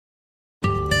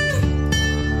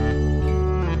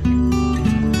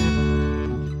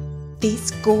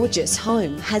This gorgeous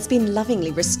home has been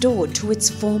lovingly restored to its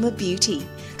former beauty,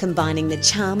 combining the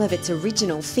charm of its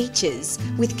original features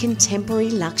with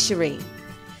contemporary luxury.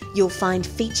 You'll find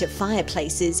feature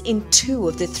fireplaces in 2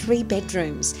 of the 3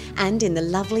 bedrooms and in the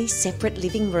lovely separate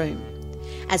living room.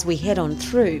 As we head on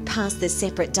through past the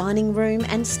separate dining room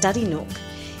and study nook,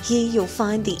 here you'll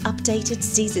find the updated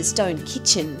Caesar stone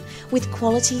kitchen with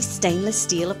quality stainless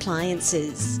steel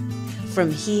appliances. From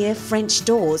here, French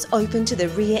doors open to the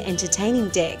rear entertaining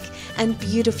deck and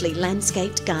beautifully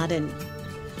landscaped garden.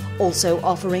 Also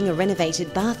offering a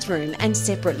renovated bathroom and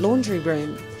separate laundry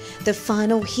room, the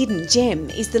final hidden gem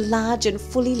is the large and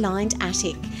fully lined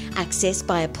attic, accessed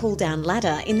by a pull-down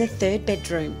ladder in the 3rd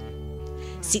bedroom.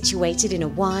 Situated in a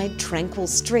wide, tranquil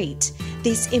street,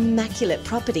 this immaculate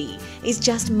property is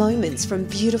just moments from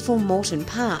beautiful Moreton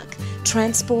Park,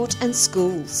 transport and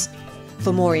schools.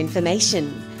 For more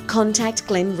information, contact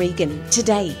Glenn Regan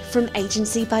today from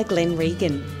Agency by Glenn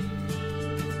Regan.